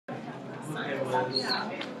it was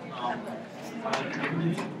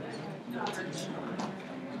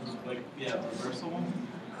like reversal.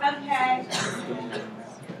 Okay.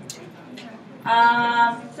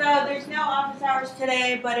 So there's no office hours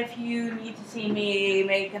today, but if you need to see me,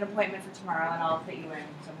 make an appointment for tomorrow and I'll fit you in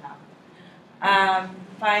somehow.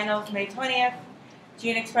 Finals May 20th.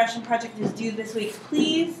 Gene Expression Project is due this week.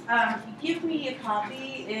 Please give me a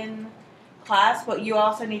copy in class, but you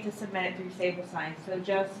also need to submit it through Save Assign, so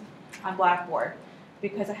just on Blackboard,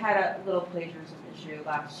 because I had a little plagiarism issue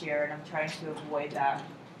last year and I'm trying to avoid that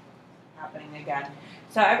happening again.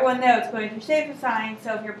 So everyone knows it's going through Save Assign,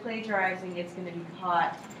 so if you're plagiarizing, it's going to be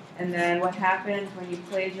caught. And then what happens when you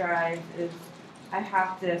plagiarize is I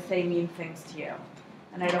have to say mean things to you.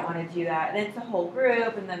 And I don't want to do that. And it's the whole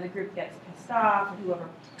group, and then the group gets pissed off, and whoever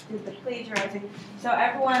did the plagiarizing. So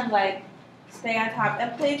everyone, like, stay on top.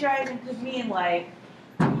 And plagiarizing could mean, like,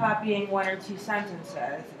 copying one or two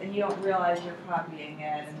sentences, and you don't realize you're copying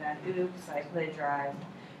it, and then, oops, I plagiarized.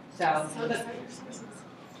 So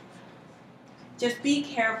just be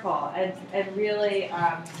careful and really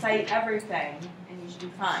cite everything, and you should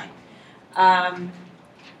be fine.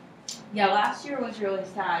 Yeah, last year was really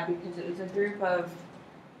sad because it was a group of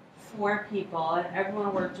 4 people, and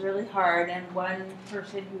everyone worked really hard, and one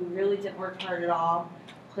person who really didn't work hard at all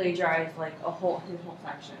plagiarized like his whole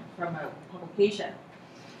section from a publication.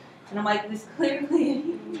 And I'm like, this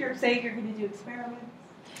clearly, you're saying you're going to do experiments.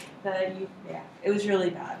 It was really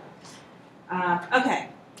bad. Okay,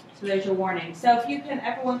 so there's your warning. So if you can,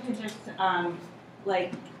 everyone can just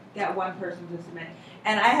get one person to submit.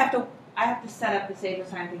 And I have to set up the Save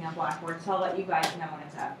Assign thing on Blackboard, so I'll let you guys know when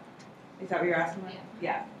it's up. Is that what you're asking me?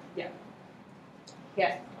 Yeah.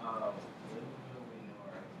 Yes.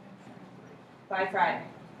 By Friday.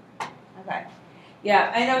 Okay.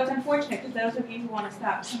 Yeah, I know it's unfortunate because those of you who want to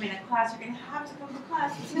stop coming to class are going to have to come to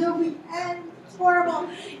class until the end. It's horrible.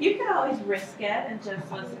 You can always risk it and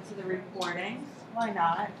just listen to the recordings. Why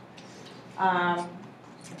not?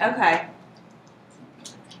 Okay.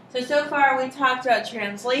 So far we talked about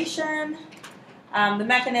translation, the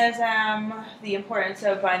mechanism, the importance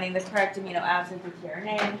of finding the correct amino acid for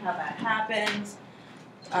tRNA and how that happens,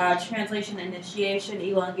 translation initiation,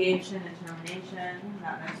 elongation, and termination,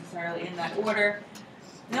 not necessarily in that order.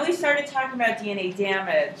 And then we started talking about DNA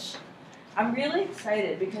damage. I'm really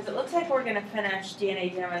excited because it looks like we're going to finish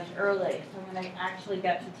DNA damage early, so I'm going to actually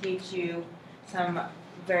get to teach you some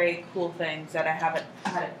very cool things that I haven't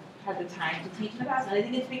had the time to teach in the past. And I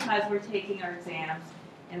think it's because we're taking our exams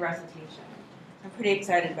in recitation. I'm pretty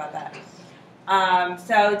excited about that.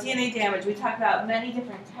 So DNA damage, we talked about many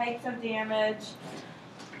different types of damage.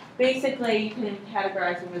 Basically, you can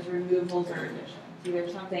categorize them as removals or additions. Either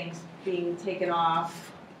something's being taken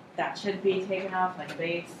off that should be taken off, like a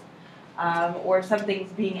base, or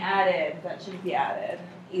something's being added that shouldn't be added.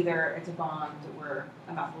 Either it's a bond or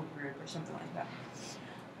a methyl group or something like that.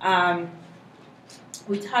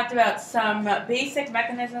 We talked about some basic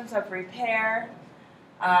mechanisms of repair,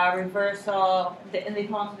 reversal, and they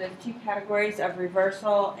fall into the 2 categories of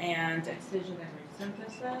reversal and excision and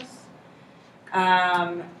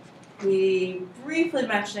resynthesis. We briefly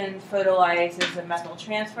mentioned photolysis and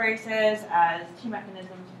methyltransferases as 2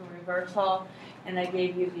 mechanisms for reversal, and I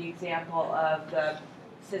gave you the example of the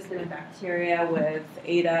system in bacteria with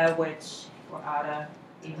ADA,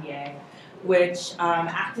 ADA, which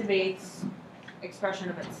activates expression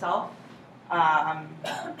of itself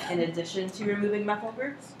in addition to removing methyl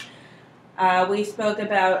groups. We spoke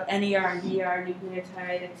about NER and DR,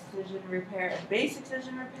 nucleotide excision repair and base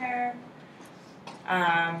excision repair.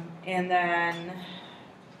 And then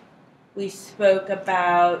we spoke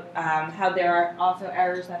about how there are also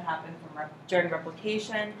errors that happen during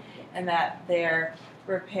replication and that they're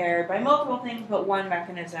repaired by multiple things, but one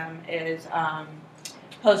mechanism is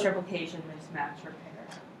post-replication mismatch repair.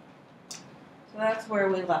 So that's where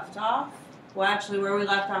we left off. Well, actually, where we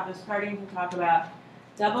left off is starting to talk about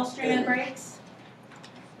double-strand breaks.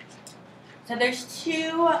 So there's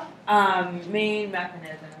 2 main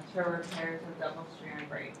mechanisms for repairs of double-strand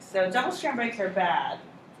breaks. So double-strand breaks are bad.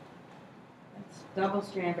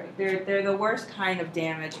 Double-strand breaks. They're the worst kind of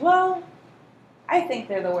damage. Well, I think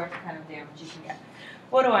they're the worst kind of damage you can get.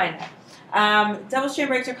 What do I know? Double-strand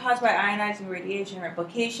breaks are caused by ionizing radiation,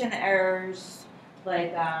 replication errors,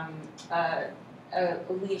 like a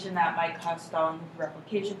lesion that might cause stalling with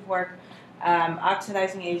replication fork,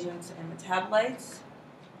 oxidizing agents, and metabolites.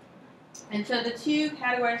 And so the 2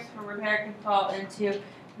 categories for repair can fall into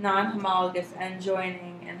non-homologous end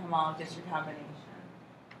joining and homologous recombination.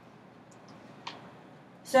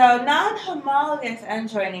 So non-homologous end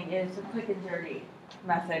joining is a quick and dirty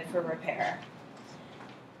method for repair.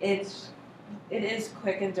 It's it is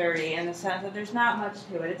quick and dirty in the sense that there's not much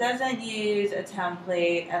to it. It doesn't use a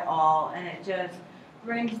template at all, and it just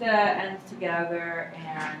brings the ends together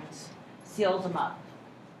and seals them up,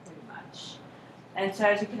 pretty much. And so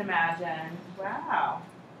as you can imagine, wow.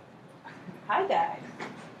 Hi guys,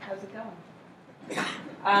 how's it going?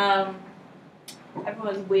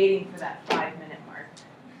 Everyone's waiting for that 5-minute mark.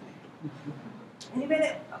 Any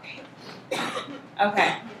minute? Okay.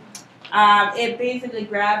 Okay. It basically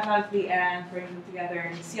grabs onto the ends, brings them together,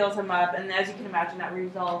 and seals them up. And as you can imagine, that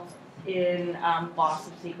results in loss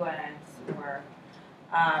of sequence or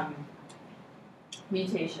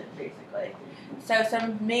mutation, basically. So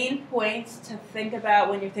some main points to think about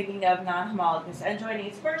when you're thinking of non-homologous end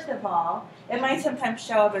joinings. First of all, it might sometimes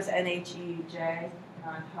show up as NHEJ,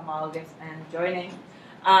 non-homologous end joining.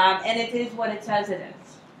 And it is what it says it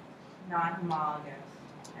is, non-homologous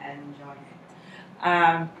end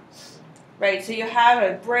joining. Right, so you have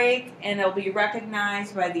a break, and it'll be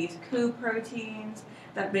recognized by these Ku proteins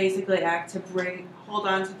that basically act to hold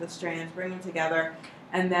on to the strands, bring them together,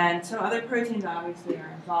 and then some other proteins obviously are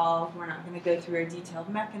involved. We're not going to go through a detailed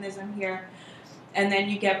mechanism here. And then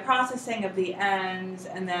you get processing of the ends,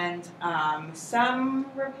 and then some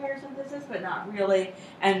repair synthesis, but not really,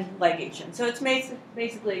 and ligation. So it's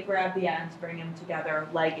basically grab the ends, bring them together,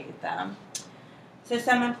 ligate them. So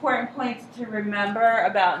some important points to remember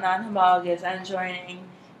about non-homologous end joining: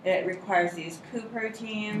 it requires these Ku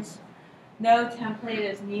proteins. No template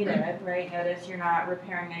is needed, right? Notice you're not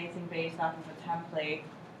repairing anything based off of a template.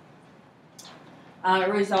 It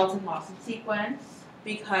results in loss of sequence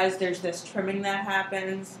because there's this trimming that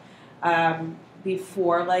happens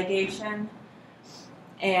before ligation.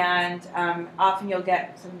 And often you'll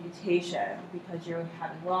get some mutation because you're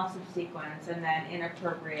having loss of sequence and then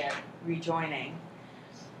inappropriate rejoining.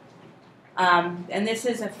 And this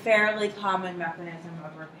is a fairly common mechanism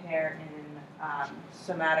of repair in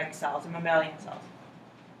somatic cells, and mammalian cells.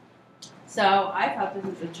 So I thought this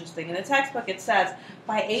was interesting. In the textbook it says,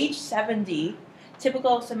 by age 70,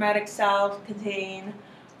 typical somatic cells contain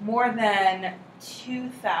more than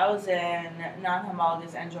 2,000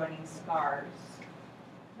 non-homologous end joining scars.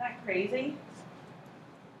 Isn't that crazy?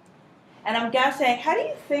 And I'm guessing, how do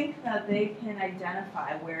you think that they can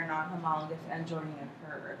identify where non-homologous end joining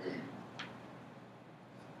occurred?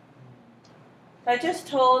 So I just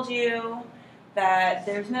told you that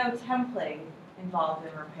there's no template involved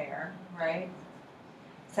in repair, right?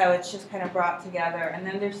 So it's just kind of brought together, and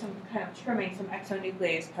then there's some kind of trimming, some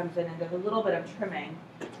exonuclease comes in and does a little bit of trimming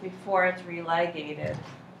before it's religated.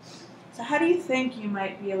 So how do you think you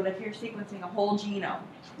might be able to, if you're sequencing a whole genome,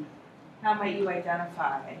 how might you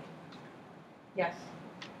identify? Yes?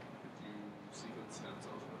 You sequence stem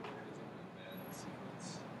cells for organism and then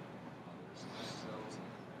sequence other somatic cells.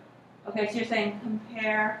 Okay, so you're saying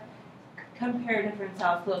compare different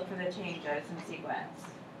cells, look for the changes in sequence.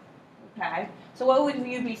 Okay, so what would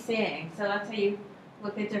you be seeing? So let's say you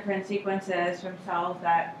look at different sequences from cells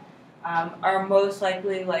that are most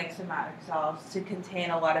likely like somatic cells to contain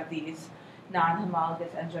a lot of these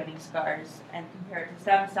non-homologous end joining scars, and compared to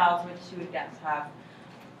stem cells, which you would guess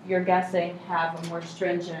you're guessing have a more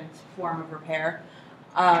stringent form of repair.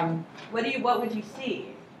 What would you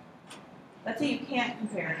see? Let's say you can't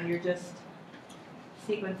compare and you're just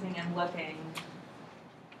sequencing and looking.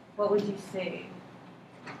 What would you see?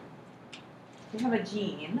 You have a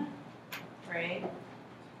gene, right?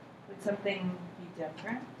 Would something be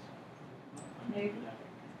different? Maybe.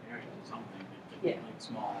 Something Yeah. like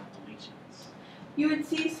small deletions. You would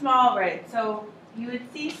see small, right? So you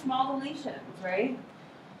would see small deletions, right?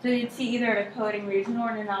 So you'd see either in a coding region or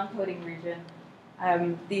in a non-coding region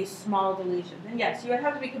these small deletions. And yes, you would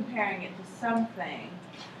have to be comparing it to something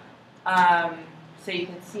so you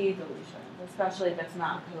can see deletions, especially if it's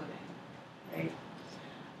not coding, right?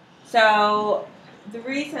 So the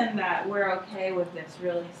reason that we're okay with this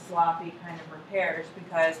really sloppy kind of repair is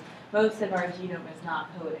because most of our genome is not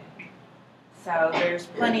coding. So there's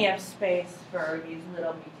plenty of space for these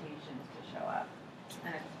little mutations to show up,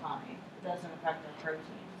 and it's fine. It doesn't affect our proteins,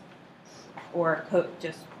 or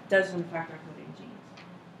just doesn't affect our coding genes.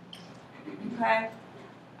 Okay.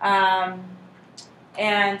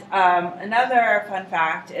 Another fun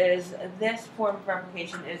fact is this form of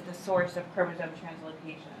replication is the source of chromosome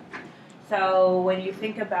translocation. So when you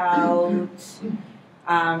think about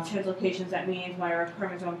translocations, that means when a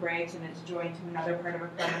chromosome breaks and it's joined to another part of a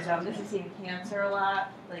chromosome. This is seen in cancer a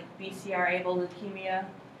lot, like BCR-ABL leukemia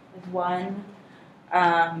is one.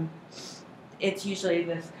 It's usually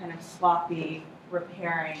this kind of sloppy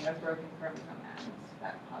repairing of broken chromosome ends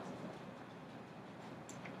that causes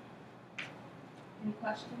it. Any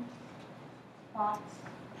questions? Thoughts?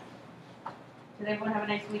 Did everyone have a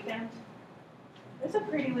nice weekend? It was a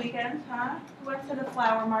pretty weekend, huh? We went to the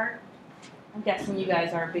Flower Mart. I'm guessing you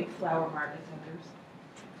guys are big Flower Mart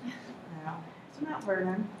attenders. No. So Mount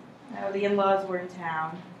Vernon. No, the in-laws were in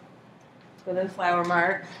town. Let's go to the Flower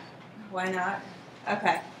Mart. Why not?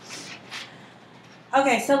 Okay.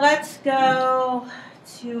 Okay, so let's go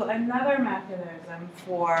to another mechanism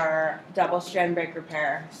for double-strand break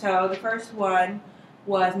repair. So the first one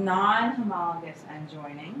was non-homologous end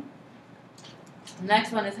joining. The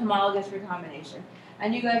next one is homologous recombination.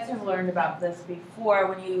 And you guys have learned about this before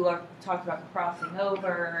when you talked about crossing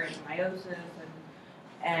over and meiosis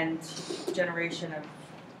and generation of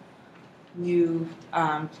new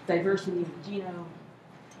diversity in the genome,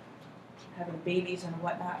 having babies and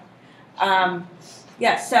whatnot.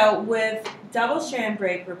 So with double-strand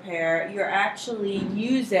break repair, you're actually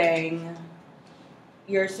using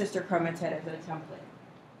your sister chromatid as a template.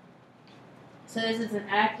 So this is an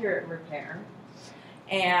accurate repair,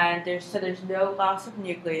 and there's no loss of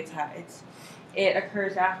nucleotides. It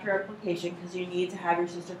occurs after replication because you need to have your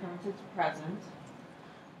sister chromatids present.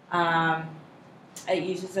 It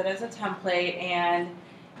uses it as a template, and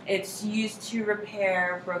it's used to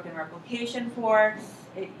repair broken replication forks.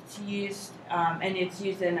 It's used, and it's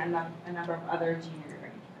used in a number of other gene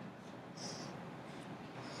rearrangements,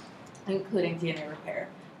 including DNA repair.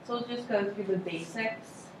 So we'll just go through the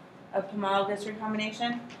basics of homologous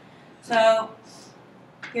recombination. So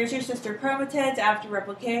here's your sister chromatids after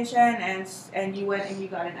replication, and you went and you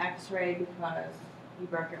got an X-ray because you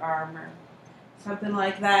broke your arm or something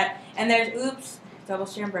like that. And there's, oops,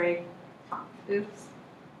 double-strand break. Oops.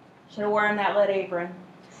 Should have worn that lead apron.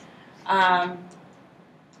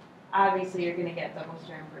 Obviously, you're going to get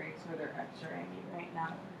double-strand breaks where they're X-raying you right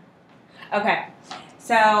now. Okay,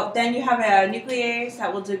 so then you have a nuclease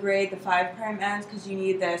that will degrade the 5' ends because you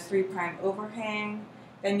need this 3' overhang.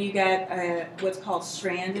 Then you get what's called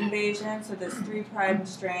strand invasion. So this 3'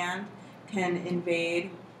 strand can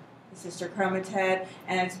invade the sister chromatid,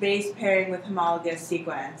 and it's base pairing with homologous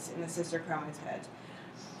sequence in the sister chromatid.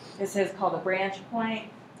 This is called a branch point.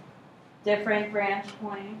 Different branch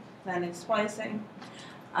point than in splicing.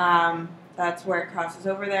 That's where it crosses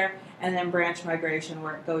over there, and then branch migration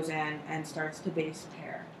where it goes in and starts to base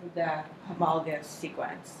pair with the homologous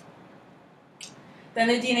sequence. Then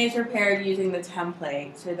the DNA is repaired using the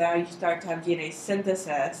template. So now you start to have DNA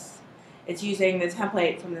synthesis. It's using the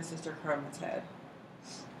template from the sister chromatid.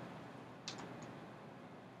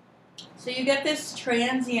 So you get this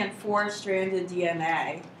transient 4-stranded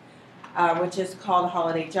DNA, which is called a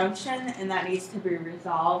holiday junction, and that needs to be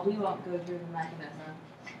resolved. We won't go through the mechanism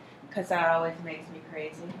because that always makes me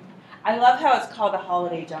crazy. I love how it's called a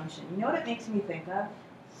holiday junction. You know what it makes me think of?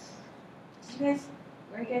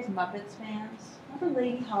 Were you guys Muppets fans? Remember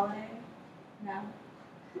Lady Holiday? No?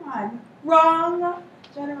 Come on. Wrong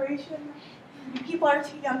generation. You people are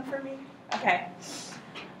too young for me. Okay.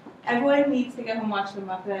 Everyone needs to go home and watch the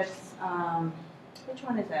Muppets. Which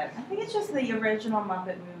one is it? I think it's just the original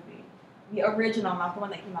Muppet movie. The original, not the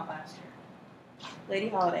one that came out last year. Lady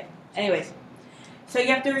Holiday. Anyways, so you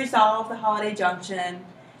have to resolve the holiday junction,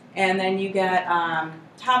 and then you get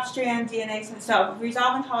top strand DNA. So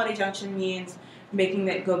resolving holiday junction means making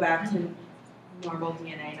it go back to normal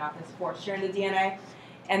DNA, not this 4-stranded DNA.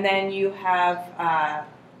 And then you have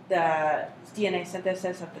the DNA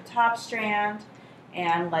synthesis of the top strand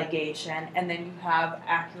and ligation, and then you have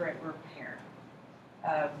accurate repair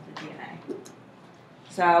of the DNA.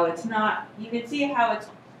 So it's not, you can see how it's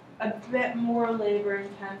a bit more labor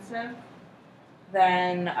intensive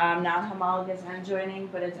than non-homologous end joining,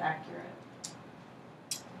 but it's accurate.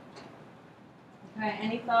 Okay,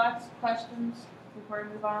 any thoughts, questions before we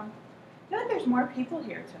move on? I feel like there's more people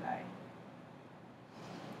here today.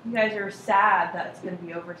 You guys are sad that it's going to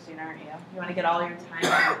be over soon, aren't you? You want to get all your time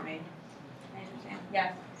out with me. I understand.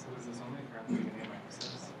 Yes? So does this only occur after the beginning of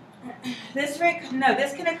meiosis? No,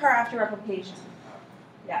 this can occur after replication.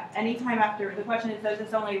 Yeah, anytime after. The question is, does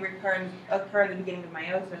this only occur at the beginning of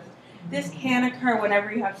meiosis? This can occur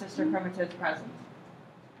whenever you have sister chromatids present.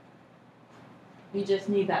 You just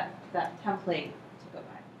need that template to go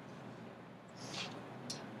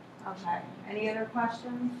by. Okay, any other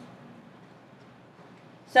questions?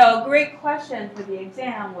 So a great question for the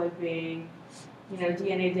exam would be,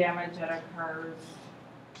 DNA damage that occurs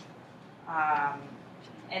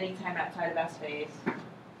anytime outside of S phase,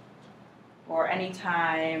 or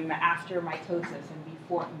anytime after mitosis and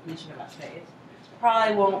before completion of S phase.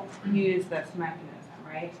 Probably won't use this mechanism,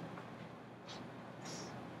 right?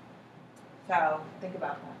 So think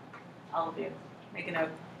about that, all of you. Make a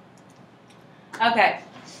note. Okay.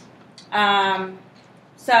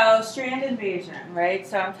 So strand invasion, right?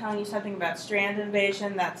 So I'm telling you something about strand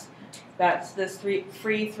invasion. That's this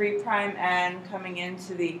free 3' N coming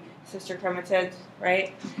into the sister chromatids,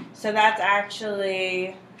 right? So that's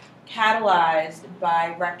actually catalyzed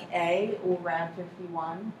by REC-A or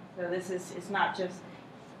Rad51. So it's not just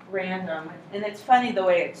random. And it's funny the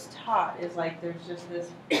way it's taught is like there's just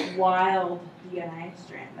this wild DNA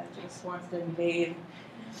strand that just wants to invade.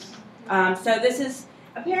 So this is,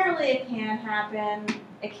 apparently it can happen.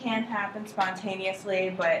 It can happen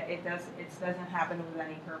spontaneously, but it doesn't happen with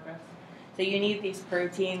any purpose. So you need these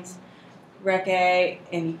proteins, REC-A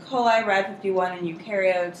in E. coli, Rad51 in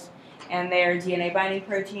eukaryotes, and they are DNA binding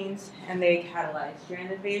proteins, and they catalyze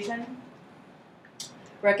strand invasion.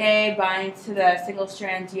 REC-A binds to the single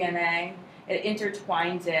strand DNA. It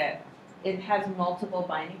intertwines it. It has multiple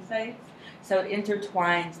binding sites, so it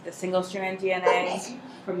intertwines the single strand DNA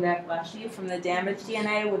from the damaged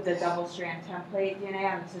DNA with the double strand template DNA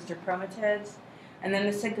on the sister chromatids. And then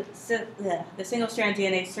the single strand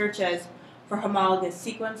DNA searches for homologous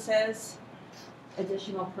sequences.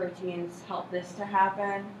 Additional proteins help this to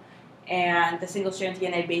happen. And the single strand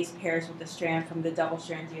DNA base pairs with the strand from the double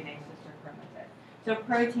strand DNA sister chromatid. So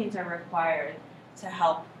proteins are required to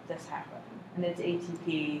help this happen, and it's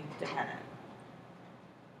ATP dependent.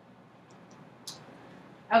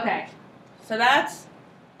 Okay, so that's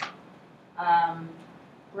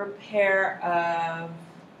repair of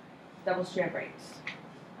double strand breaks.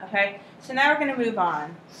 Okay, so now we're going to move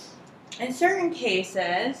on. In certain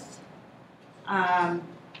cases,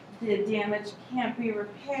 the damage can't be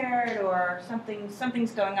repaired, or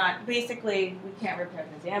something's going on. Basically, we can't repair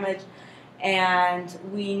the damage, and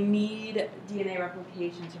we need DNA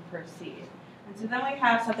replication to proceed. And so then we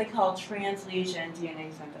have something called translesion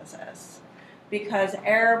DNA synthesis, because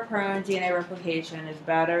error-prone DNA replication is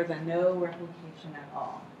better than no replication at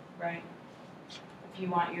all, right? If you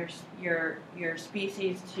want your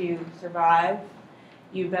species to survive,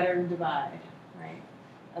 you better divide, right?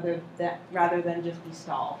 Rather than just be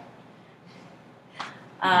stalled.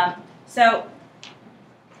 So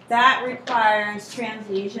that requires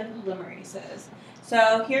translesion polymerases.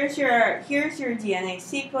 So here's your DNA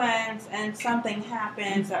sequence, and something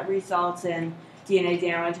happens that results in DNA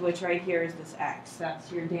damage, which right here is this X.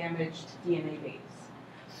 That's your damaged DNA base.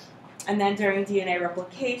 And then during DNA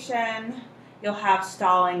replication, you'll have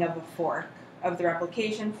stalling of a fork, of the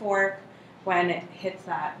replication fork, when it hits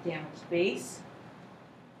that damaged base.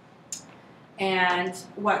 And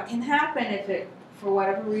what can happen if it, for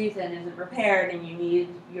whatever reason, isn't repaired and you need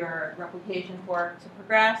your replication fork to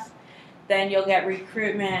progress, then you'll get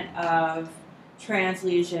recruitment of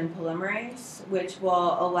translesion polymerase, which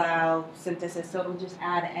will allow synthesis. So it'll just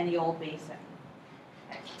add any old base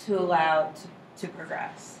in to allow it to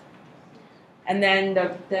progress. And then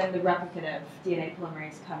the replicative DNA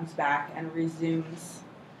polymerase comes back and resumes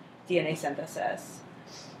DNA synthesis.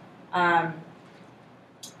 So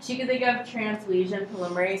you can think of translesion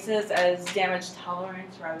polymerases as damage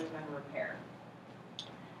tolerance rather than repair.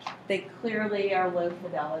 They clearly are low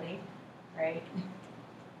fidelity, right?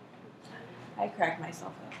 I crack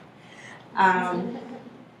myself up.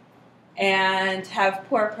 And have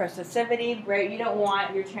poor processivity, right? You don't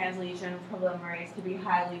want your translesion polymerase to be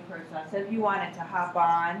highly processive. You want it to hop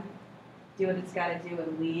on, do what it's got to do,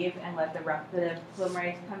 and leave, and let the replicative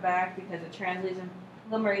polymerase come back, because the translesion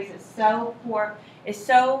polymerase is so poor, is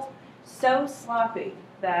so sloppy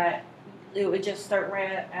that it would just start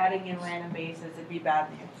adding in random bases. It'd be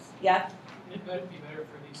bad news. Yeah? Wouldn't it be better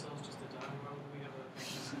for these cells just to die? Why would we have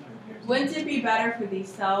a Wouldn't it be better for these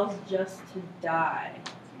cells just to die? It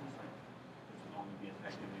would only be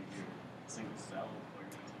effective if you're a single cell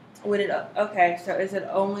organism. Would it? Okay, so is it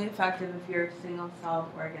only effective if you're a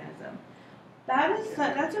single-celled organism?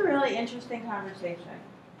 That's a really interesting conversation.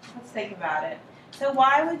 Let's think about it. So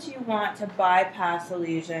why would you want to bypass a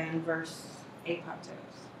lesion versus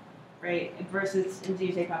apoptosis, right? Versus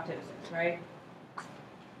induce apoptosis, right?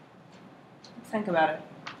 Let's think about it.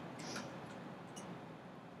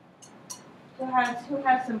 Who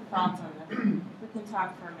has some thoughts on this? We can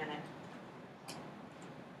talk for a minute.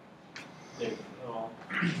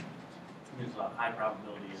 There's a high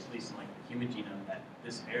probability, at least in like the human genome, that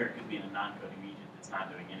this error could be in a non-coding region that's not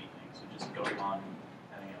doing anything. So just going on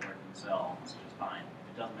having it work in the cell is just fine.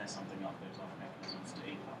 If it does mess something up, there's other mechanisms to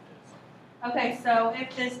apoptosis. Okay, so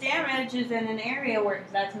if this damage is in an area where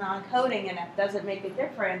that's non-coding and it doesn't make a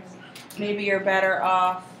difference, maybe you're better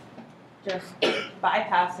off just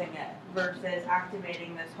bypassing it versus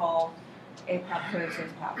activating this whole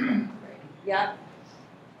apoptosis pathway. Right? Yep.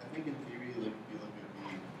 I think in theory, like if you look at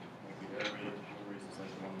the error rate of polymerase is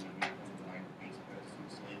like 1 in a million, like base pairs to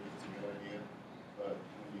slave, it's a good idea. But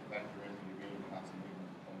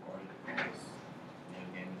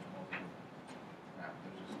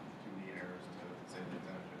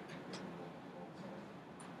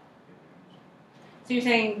So you're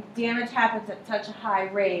saying damage happens at such a high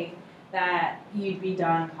rate that you'd be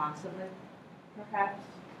done constantly, perhaps?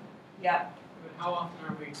 Yep. But how often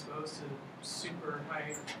are we exposed to super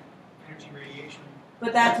high energy radiation?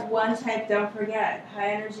 But that's one type, don't forget.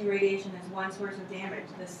 High energy radiation is one source of damage.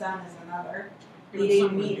 The sun is another. Even Eating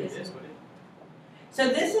some would meat do is. this, would it? So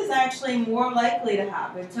this is actually more likely to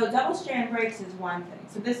happen. So double strand breaks is one thing.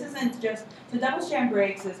 So this isn't just, so double strand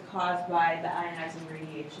breaks is caused by the ionizing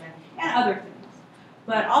radiation and other things.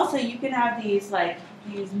 But also you can have these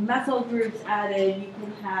methyl groups added, you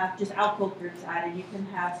can have just alkyl groups added, you can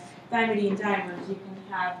have thymidine dimers, you can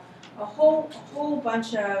have a whole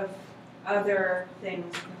bunch of other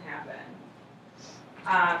things can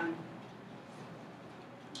happen.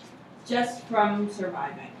 Just from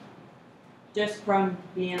surviving. Just from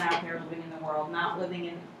being out there living in the world, not living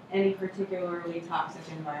in any particularly toxic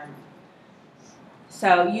environment.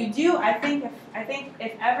 So you do, I think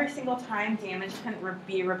if every single time damage can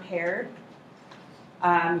be repaired,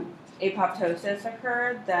 apoptosis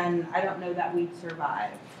occurred, then I don't know that we'd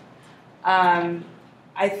survive. I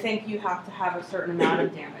think you have to have a certain amount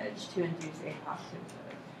of damage to induce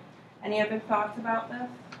apoptosis. Any other thoughts about this?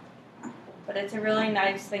 But it's a really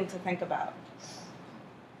nice thing to think about.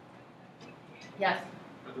 Yes?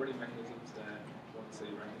 Are there any mechanisms that, once they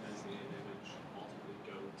recognize the damage, ultimately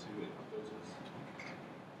go to apoptosis?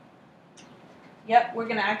 Yep, we're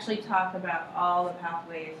going to actually talk about all the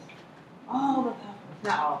pathways, not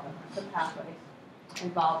all of them, the pathways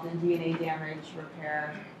involved in DNA damage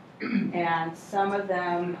repair. And some of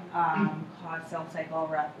them cause cell cycle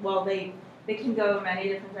arrest. Well, they can go in many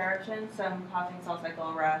different directions, some causing cell cycle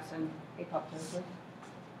arrest and apoptosis.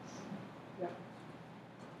 Yep.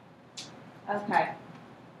 Okay.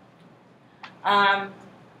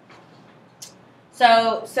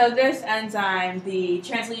 So this enzyme, the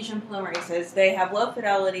translesion polymerases, they have low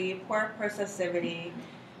fidelity, poor processivity,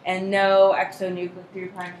 and no 3' to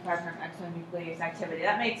 5' exonuclease activity.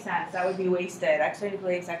 That makes sense. That would be wasted.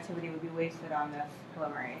 Exonuclease activity would be wasted on this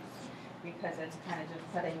polymerase because it's kind of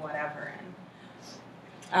just putting whatever in.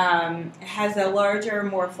 It has a larger,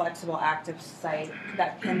 more flexible active site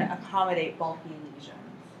that can accommodate bulky lesions.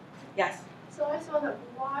 Yes? So I saw that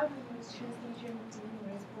why we use translesion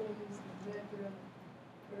polymerase or use regular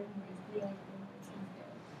polymerase, DNA polymerase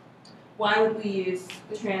instead? Why would we use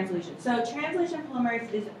translesion? So translesion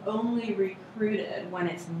polymerase is only recruited when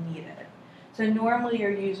it's needed. So normally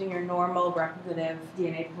you're using your normal replicative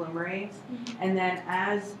DNA polymerase, and then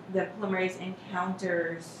as the polymerase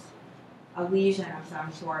encounters a lesion of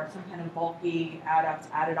some sort, some kind of bulky adduct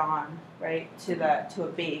added on, right, to a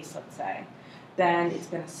base, let's say, then it's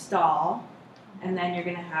going to stall, and then you're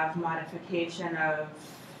going to have modification of,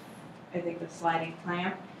 I think, the sliding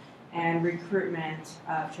clamp and recruitment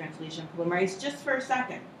of translesion polymerase just for a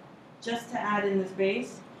second, just to add in this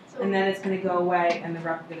base, So, and then it's going to go away and the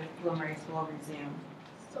replicative polymerase will resume.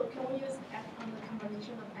 so can we use on the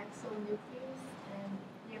combination of exonuclease and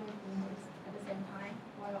DNA polymerase at the same time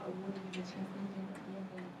while avoiding the translesion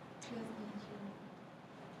polymerase?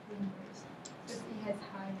 Because it has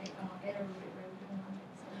high error rate, right? We don't want it,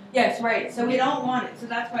 so. Yes, right. So we don't want it. So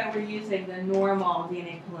that's why we're using the normal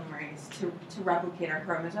DNA polymerase to replicate our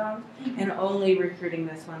chromosomes and only recruiting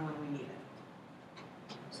this one when we need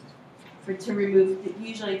it. To remove,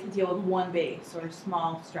 usually to deal with one base or a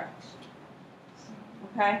small stretch.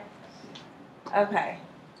 Okay? Okay.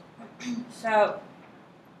 So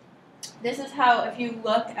this is how, if you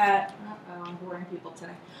look at, I'm boring people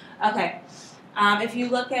today. Okay. If you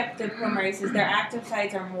look at the polymerases, their active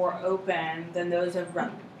sites are more open than those of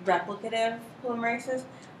replicative polymerases.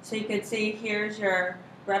 So you could see here's your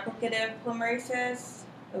replicative polymerases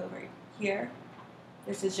over here.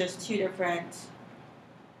 This is just two different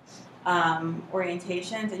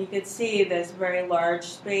orientations, and you could see this very large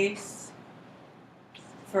space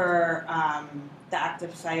for the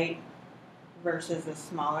active site versus the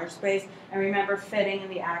smaller space. And remember, fitting in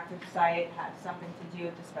the active site has something to do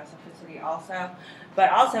with the specificity also, but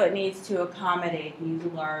also it needs to accommodate these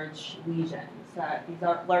large lesions, these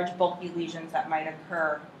large bulky lesions that might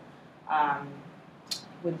occur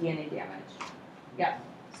with DNA damage. Yeah.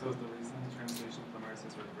 So is the reason translation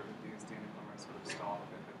polymerases are recruited because DNA polymerase sort of stall if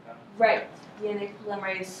it hit them? Right. DNA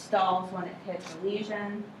polymerase stalls when it hits a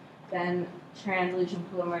lesion, then translesion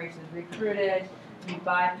polymerase is recruited, you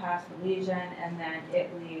bypass the lesion, and then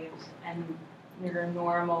it leaves, and your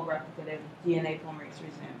normal replicative DNA polymerase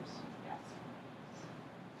resumes. Yes.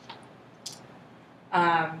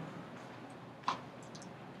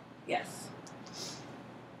 Yes.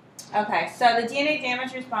 Okay, so the DNA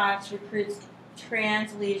damage response recruits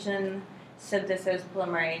translesion synthesis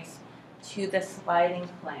polymerase to the sliding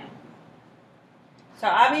clamp. So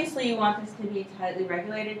obviously you want this to be tightly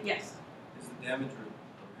regulated. Yes. Is the damage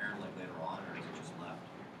repaired like later on, or is it just left?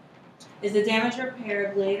 Is the damage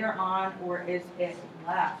repaired later on, or is it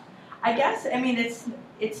left? I guess, I mean, it's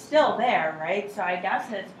still there, right? So I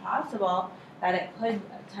guess it's possible that it could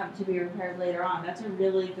attempt to be repaired later on. That's a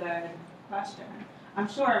really good question. I'm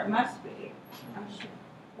sure it must be. I'm sure.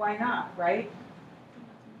 Why not, right?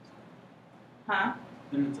 Huh?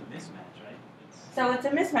 Then it's a mismatch, right? It's, So it's a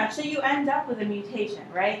mismatch. So you end up with a mutation,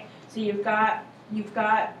 right? So you've got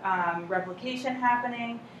replication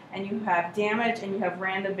happening, and you have damage, and you have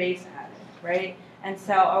random base added, right? And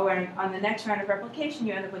so on the next round of replication,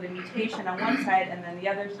 you end up with a mutation on one side, and then the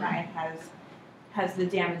other side has the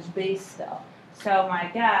damaged base still. So my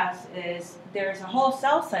guess is there's a whole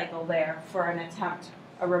cell cycle there for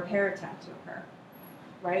a repair attempt to occur,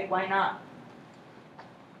 right? Why not?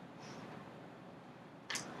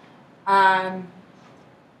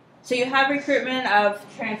 So you have recruitment of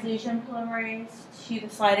translesion polymerase to the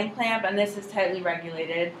sliding clamp, and this is tightly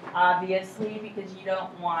regulated, obviously, because you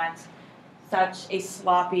don't want such a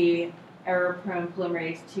sloppy, error-prone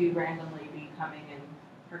polymerase to randomly be coming and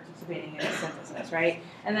participating in the synthesis, right?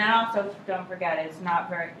 And then also, don't forget, its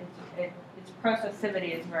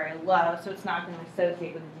processivity is very low, so it's not going to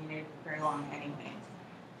associate with the DNA for very long anyways.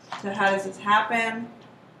 So how does this happen?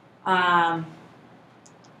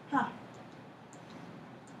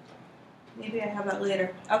 Maybe I have that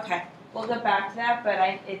later. Okay, we'll get back to that, but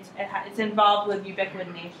it's involved with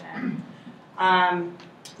ubiquitination.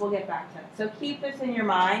 We'll get back to it. So keep this in your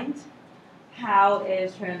mind. How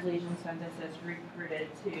is translesion synthesis recruited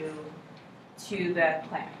to the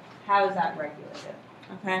clamp? How is that regulated?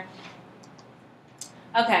 Okay.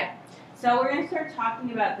 Okay. So we're going to start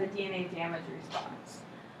talking about the DNA damage response.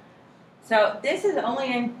 So this is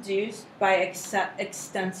only induced by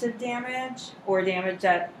extensive damage or damage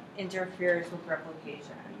that interferes with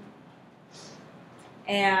replication.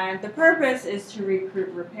 And the purpose is to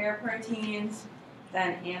recruit repair proteins,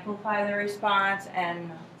 then amplify the response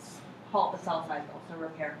and halt the cell cycle so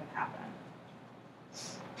repair can happen.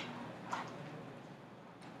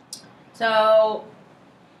 So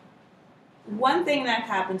one thing that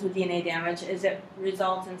happens with DNA damage is it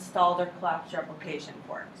results in stalled or collapsed replication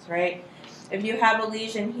forks, right? If you have a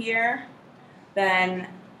lesion here, then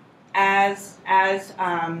as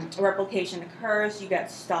replication occurs, you get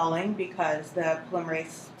stalling because the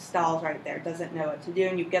polymerase stalls right there, doesn't know what to do,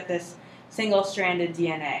 and you get this single-stranded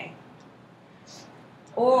DNA.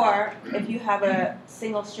 Or if you have a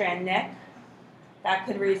single-strand nick, that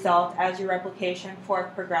could result, as your replication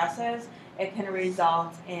fork progresses, it can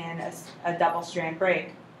result in a double-strand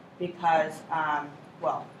break because,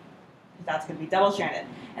 that's going to be double-stranded.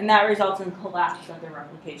 And that results in collapse of the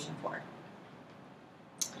replication fork.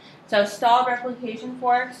 So stalled replication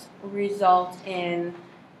forks result in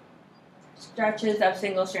stretches of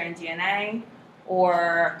single-strand DNA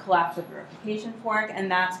or collapse of the replication fork, and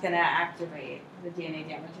that's going to activate the DNA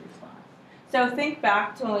damage response. So think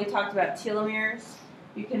back to when we talked about telomeres.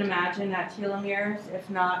 You can imagine that telomeres, if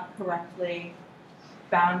not correctly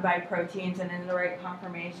bound by proteins and in the right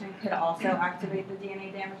conformation, could also activate the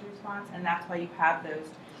DNA damage response, and that's why you have those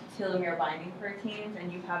telomere binding proteins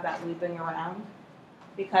and you have that looping around,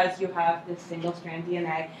 because you have this single-strand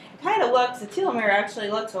DNA. It kind of looks, the telomere actually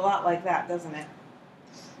looks a lot like that, doesn't it?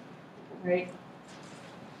 Right?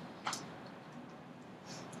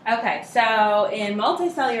 Okay, so in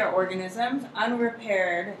multicellular organisms,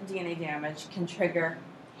 unrepaired DNA damage can trigger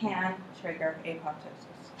apoptosis.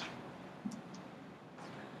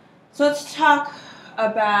 So let's talk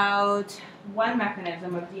about one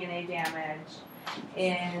mechanism of DNA damage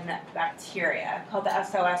in bacteria called the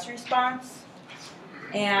SOS response.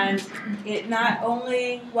 And it not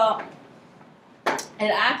only,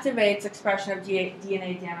 it activates expression of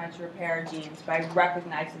DNA damage repair genes by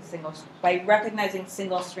recognizing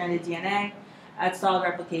single-stranded DNA at stalled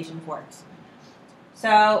replication forks.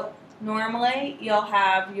 So normally you'll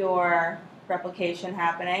have your replication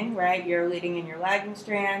happening, right? You're leading in your lagging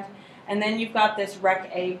strand, and then you've got this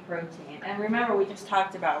REC-A protein. And remember, we just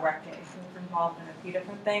talked about REC-A, so it's involved in a few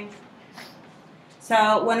different things.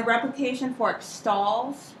 So when a replication fork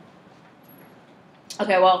stalls,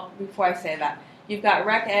 before I say that, you've got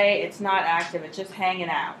REC-A, it's not active, it's just hanging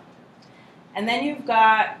out. And then you've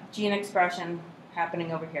got gene expression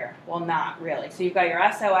happening over here. Well, not really. So you've got your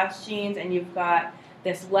SOS genes and you've got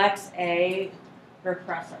this LEX-A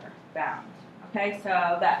repressor bound. Okay,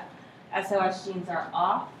 so that SOS genes are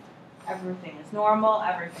off, everything is normal,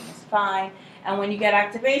 everything is fine. And when you get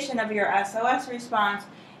activation of your SOS response,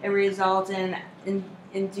 it results in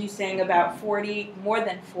inducing about more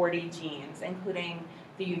than 40 genes, including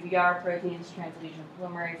the UVR proteins, translesion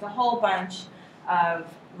polymerase, a whole bunch of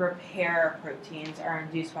repair proteins are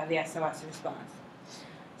induced by the SOS response.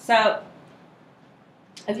 So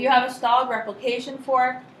if you have a stalled replication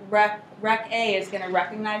fork, Rec-A is going to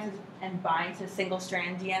recognize and bind to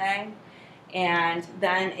single-strand DNA, and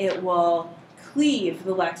then it will cleave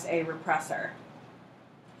the LEX-A repressor.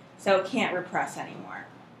 So it can't repress anymore.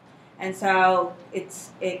 And so it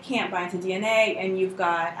can't bind to DNA, and you've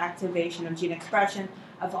got activation of gene expression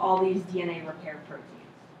of all these DNA repair proteins.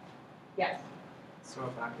 Yes? So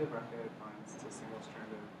if active Rec-A binds to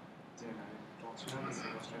single-stranded DNA, don't you have the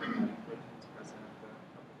single-stranded binding proteins present at the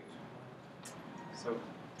replication point? So,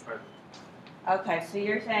 Okay, so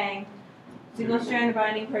you're saying single-stranded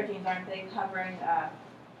binding proteins, aren't they covering up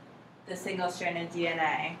the single-stranded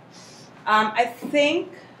DNA? I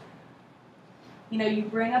think, you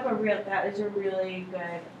bring up that is a really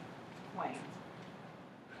good point,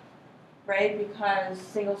 right? Because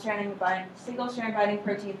single-strand binding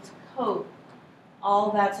proteins coat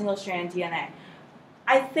all that single-strand DNA.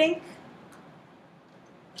 I think,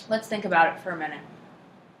 let's think about it for a minute.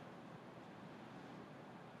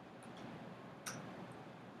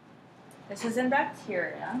 This is in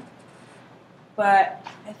bacteria, but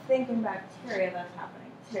I think in bacteria that's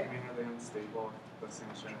happening too. I mean, are they unstable if the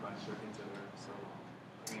single-stranded binding proteins are there so long?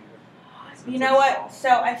 I mean, You know what? So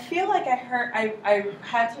I feel like I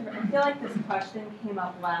feel like this question came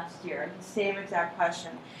up last year, the same exact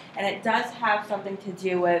question. And it does have something to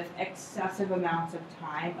do with excessive amounts of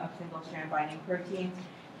time of single-strand binding proteins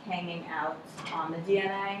hanging out on the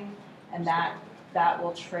DNA, and that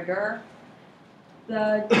will trigger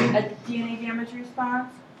a DNA damage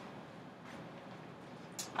response.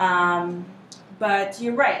 But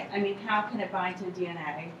you're right. I mean, how can it bind to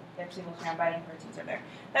DNA if single-strand binding proteins are there?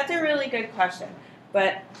 That's a really good question.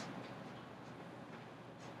 But,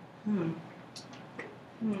 you've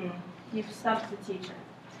stumped the teacher.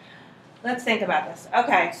 Let's think about this.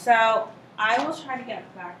 Okay, so I will try to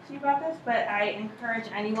get back to you about this, but I encourage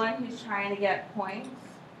anyone who's trying to get points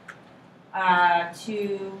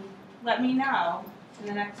to let me know in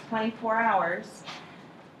the next 24 hours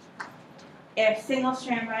if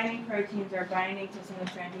single-strand binding proteins are binding to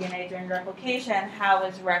single-strand DNA during replication, how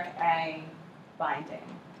is Rec-A binding?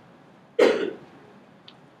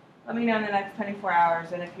 Let me know in the next 24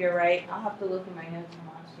 hours, and if you're right, I'll have to look at my notes from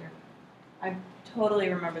last year. I totally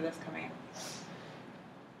remember this coming up.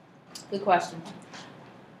 Good question.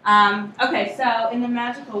 Okay, so in the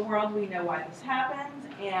magical world, we know why this happens,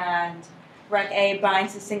 and Rec-A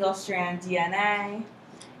binds to single-strand DNA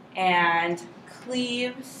and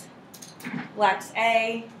cleaves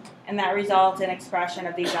LEX-A, and that results in expression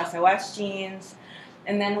of these SOS genes.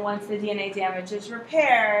 And then once the DNA damage is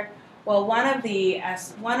repaired, well, one of the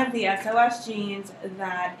SOS genes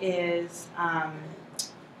that is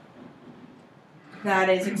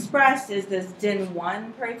expressed is this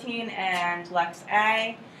DIN1 protein and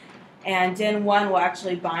LEX-A, and DIN1 will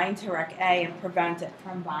actually bind to Rec-A and prevent it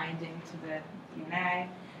from binding to the DNA,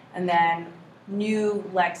 and then new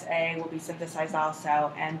LEX-A will be synthesized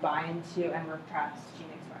also and bind to and repress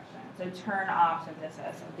gene expression. So turn off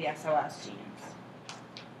synthesis of the SOS genes.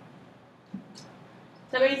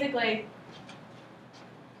 So basically,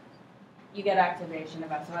 you get activation of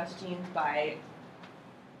SOS genes by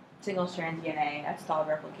single-strand DNA at stalled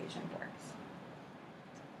replication forks.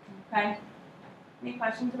 Okay? Any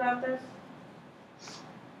questions about this?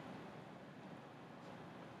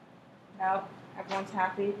 No? Everyone's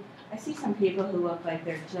happy? I see some people who look like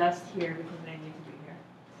they're just here because they need to be here.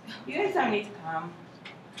 You guys don't need to come.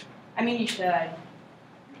 I mean, you should. You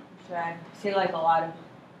should. I see like a lot of...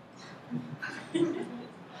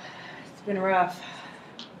 It's been rough.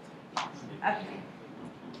 Okay.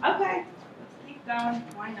 Okay. Let's keep going.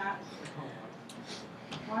 Why not?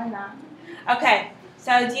 Why not? Okay.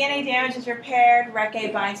 So DNA damage is repaired.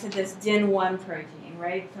 Rec-A binds to this DIN1 protein,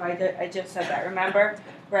 right? So I just said that. Remember?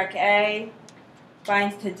 Rec-A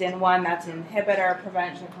binds to DIN1, that's an inhibitor,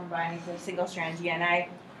 prevention from binding to single-strand DNA.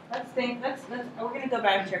 We're going to go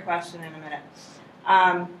back to your question in a minute.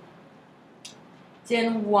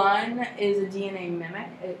 DIN1 is a DNA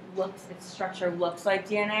mimic. Its structure looks like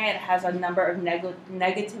DNA. It has a number of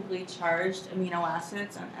negatively charged amino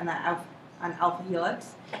acids on alpha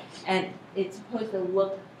helix, and it's supposed to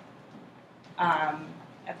look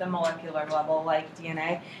at the molecular level like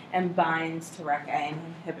DNA and binds to Rec-A and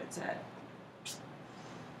inhibits it.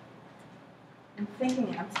 I'm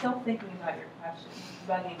still thinking about your question. It's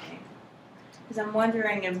bugging me. Because I'm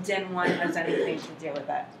wondering if DIN1 has anything to do with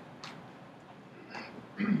it.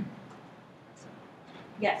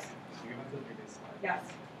 Yes. You have the biggest slide. Yes.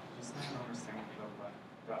 Just not understanding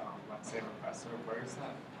the the Lexay repressor, where is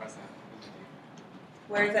that present in the DNA?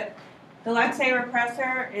 Where is it? The Lexay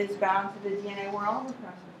repressor is bound to the DNA world.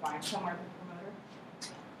 Repressor is bound somewhere with the promoter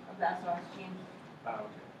of the SOS gene. Oh,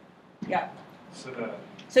 okay. Yep. So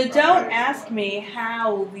So don't ask me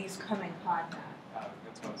how these come in contact.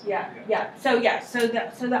 that's what I was Yeah.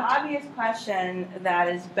 So the obvious question that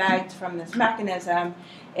is begged from this mechanism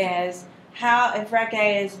is how, if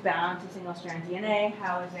REC-A is bound to single-strand DNA,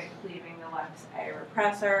 how is it cleaving the LEX-A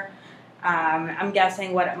repressor? I'm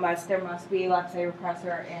guessing there must be LEX-A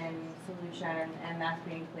repressor in solution, and that's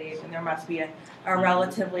being cleaved, and there must be a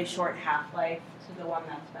relatively short half-life to the one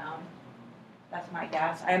that's bound. That's my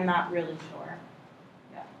guess. I'm not really sure.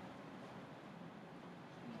 Yeah.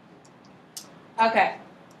 Okay.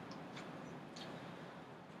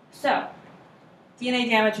 So, DNA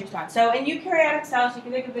damage response. So in eukaryotic cells, you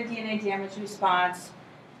can think of the DNA damage response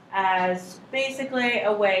as basically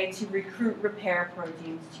a way to recruit repair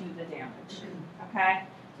proteins to the damage. Okay?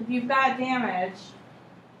 So if you've got damage,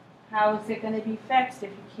 how is it going to be fixed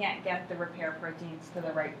if you can't get the repair proteins to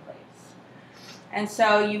the right place? And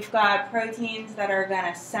so you've got proteins that are going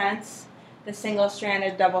to sense the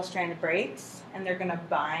single-stranded, double-stranded breaks, and they're going to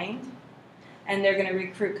bind. And they're going to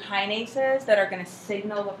recruit kinases that are going to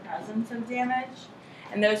signal the presence of damage.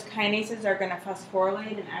 And those kinases are going to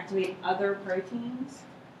phosphorylate and activate other proteins.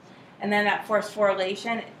 And then that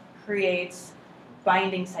phosphorylation creates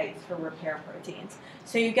binding sites for repair proteins.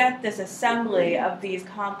 So you get this assembly of these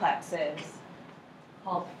complexes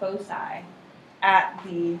called foci at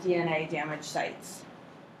the DNA damage sites.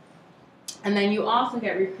 And then you also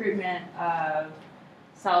get recruitment of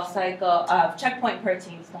checkpoint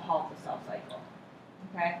proteins to halt the cell cycle.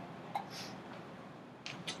 Okay?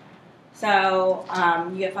 So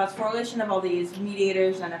you get phosphorylation of all these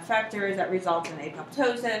mediators and effectors that result in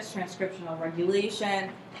apoptosis, transcriptional regulation,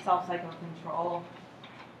 cell cycle control,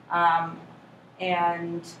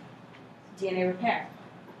 and DNA repair.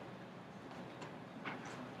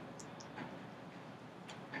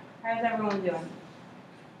 How's everyone doing?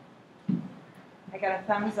 I got a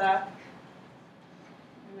thumbs up.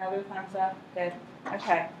 Another thumbs up. Good.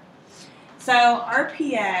 Okay. So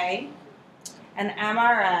RPA and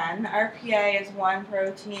MRN. RPA is one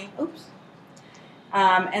protein. Oops.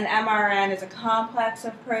 And MRN is a complex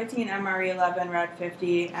of protein, MRE11,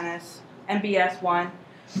 RAD50, MBS1.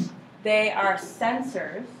 They are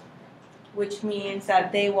sensors, which means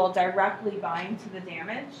that they will directly bind to the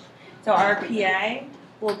damage. So RPA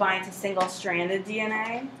will bind to single-stranded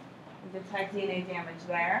DNA and detect DNA damage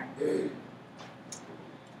there.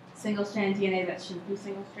 Single-strand DNA that shouldn't be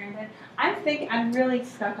single-stranded. I'm really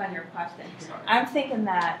stuck on your question. I'm thinking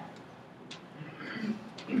that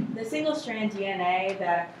the single-strand DNA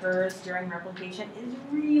that occurs during replication is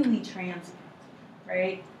really transient,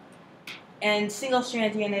 right? And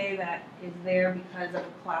single-strand DNA that is there because of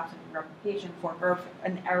a collapse of the replication fork or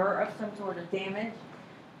an error of some sort of damage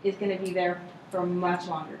is going to be there for a much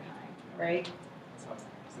longer time, right?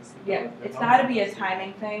 Yeah, it's got to be a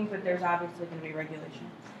timing thing, but there's obviously going to be regulation.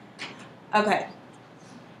 Okay.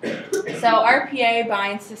 So RPA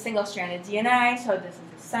binds to single-stranded DNA, so this is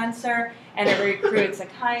a sensor, and it recruits a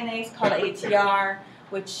kinase called ATR,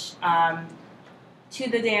 which to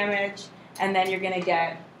the damage, and then you're going to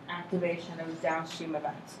get activation of downstream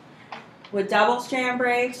events. With double-strand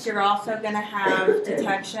breaks, you're also going to have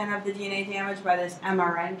detection of the DNA damage by this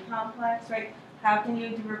MRN complex, right? How can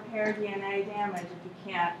you repair DNA damage if you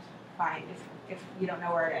can't find, if you don't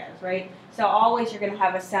know where it is, right? So always you're going to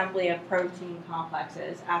have assembly of protein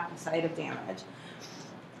complexes at the site of damage.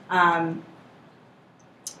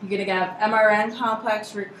 You're going to have MRN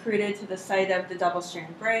complex recruited to the site of the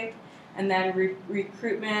double-strand break, and then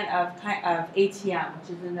recruitment of ATM, which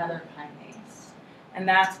is another kinase. And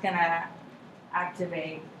that's going to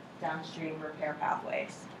activate downstream repair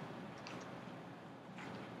pathways.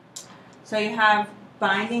 So you have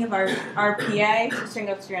binding of RPA to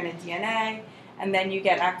single-stranded DNA, and then you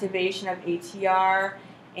get activation of ATR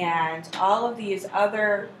and all of these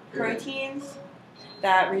other proteins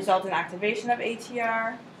that result in activation of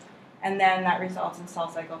ATR, and then that results in cell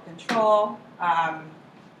cycle control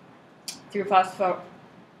through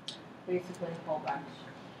basically a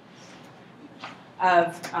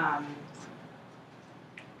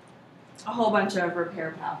whole bunch of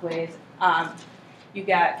repair pathways.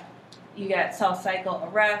 You get cell cycle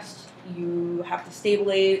arrest. You have to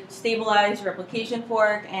stabilize replication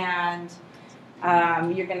fork, and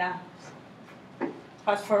you're gonna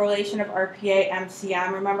phosphorylation of RPA,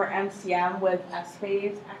 MCM. Remember MCM with S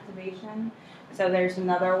phase activation. So there's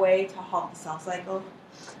another way to halt the cell cycle.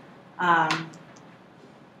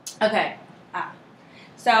 Okay.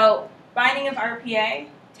 So binding of RPA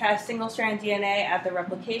tests single-strand DNA at the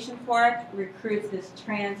replication fork, recruits this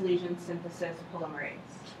translesion synthesis polymerase.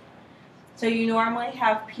 So you normally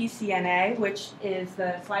have pCNA, which is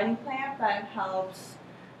the sliding clamp that helps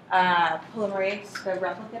polymerase, the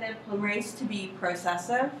replicative polymerase, to be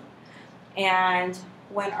processive. And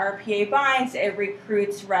when RPA binds, it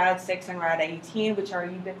recruits RAD6 and RAD18, which are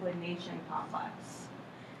ubiquitination complex.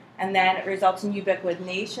 And then it results in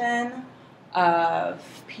ubiquitination of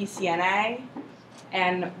pCNA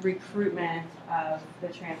and recruitment of the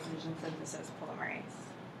translesion synthesis polymerase.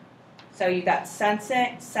 So you've got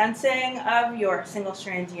sensing of your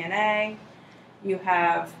single-strand DNA. You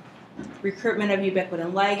have recruitment of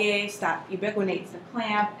ubiquitin ligase that ubiquinates the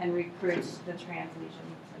clamp and recruits the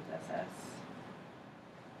translesion synthesis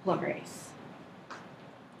polymerase.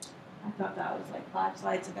 I thought that was like 5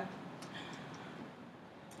 slides ago.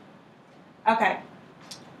 Okay.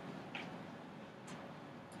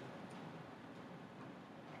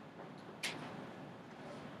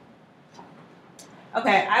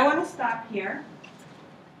 Okay, I want to stop here.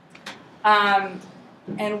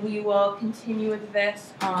 And we will continue with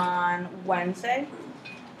this on Wednesday.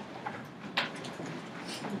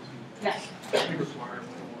 Yes.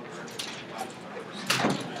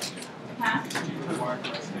 Huh?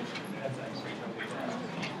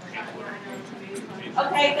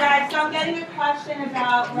 Okay, guys, so I'm getting a question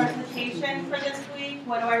about recitation for this week.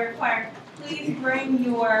 What do I require? Please bring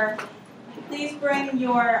your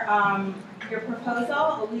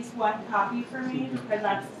proposal, at least one copy for me, because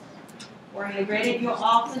that's, we're going to grade it. You'll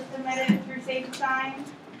also submit it through Safe Sign.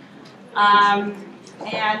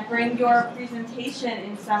 And bring your presentation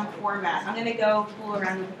in some format. I'm going to go fool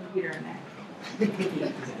around with the computer in there.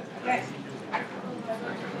 Okay.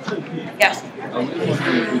 Yes. I was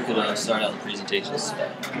wondering if we could start out the presentations.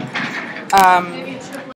 Maybe